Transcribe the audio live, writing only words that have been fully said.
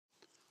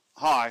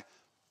Hi,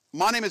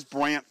 my name is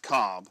Brant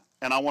Cobb,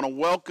 and I want to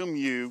welcome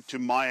you to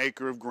My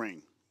Acre of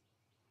Green.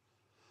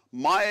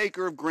 My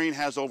Acre of Green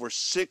has over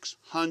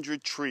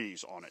 600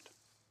 trees on it.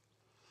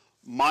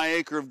 My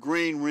Acre of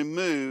Green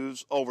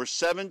removes over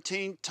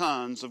 17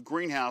 tons of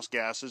greenhouse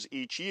gases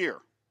each year.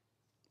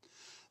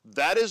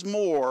 That is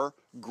more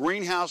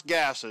greenhouse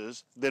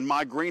gases than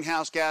my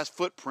greenhouse gas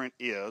footprint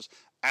is,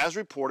 as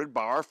reported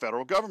by our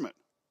federal government.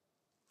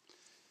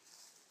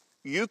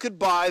 You could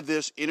buy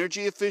this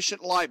energy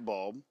efficient light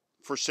bulb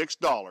for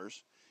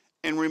 $6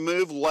 and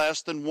remove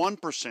less than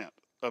 1%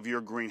 of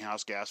your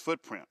greenhouse gas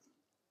footprint.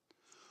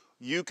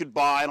 You could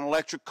buy an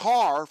electric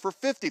car for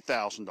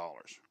 $50,000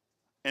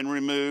 and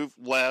remove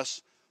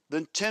less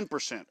than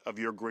 10% of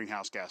your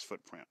greenhouse gas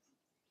footprint.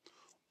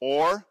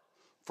 Or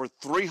for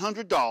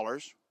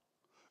 $300,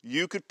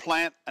 you could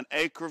plant an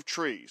acre of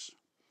trees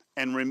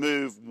and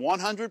remove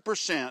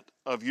 100%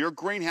 of your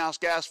greenhouse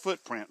gas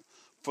footprint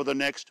for the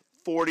next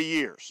 40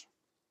 years.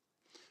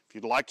 If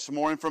you'd like some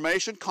more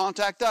information,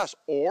 contact us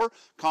or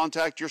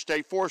contact your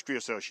state forestry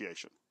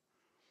association.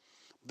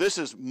 This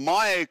is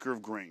my acre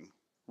of green,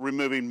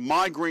 removing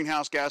my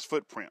greenhouse gas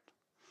footprint.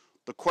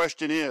 The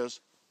question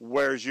is,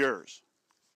 where's yours?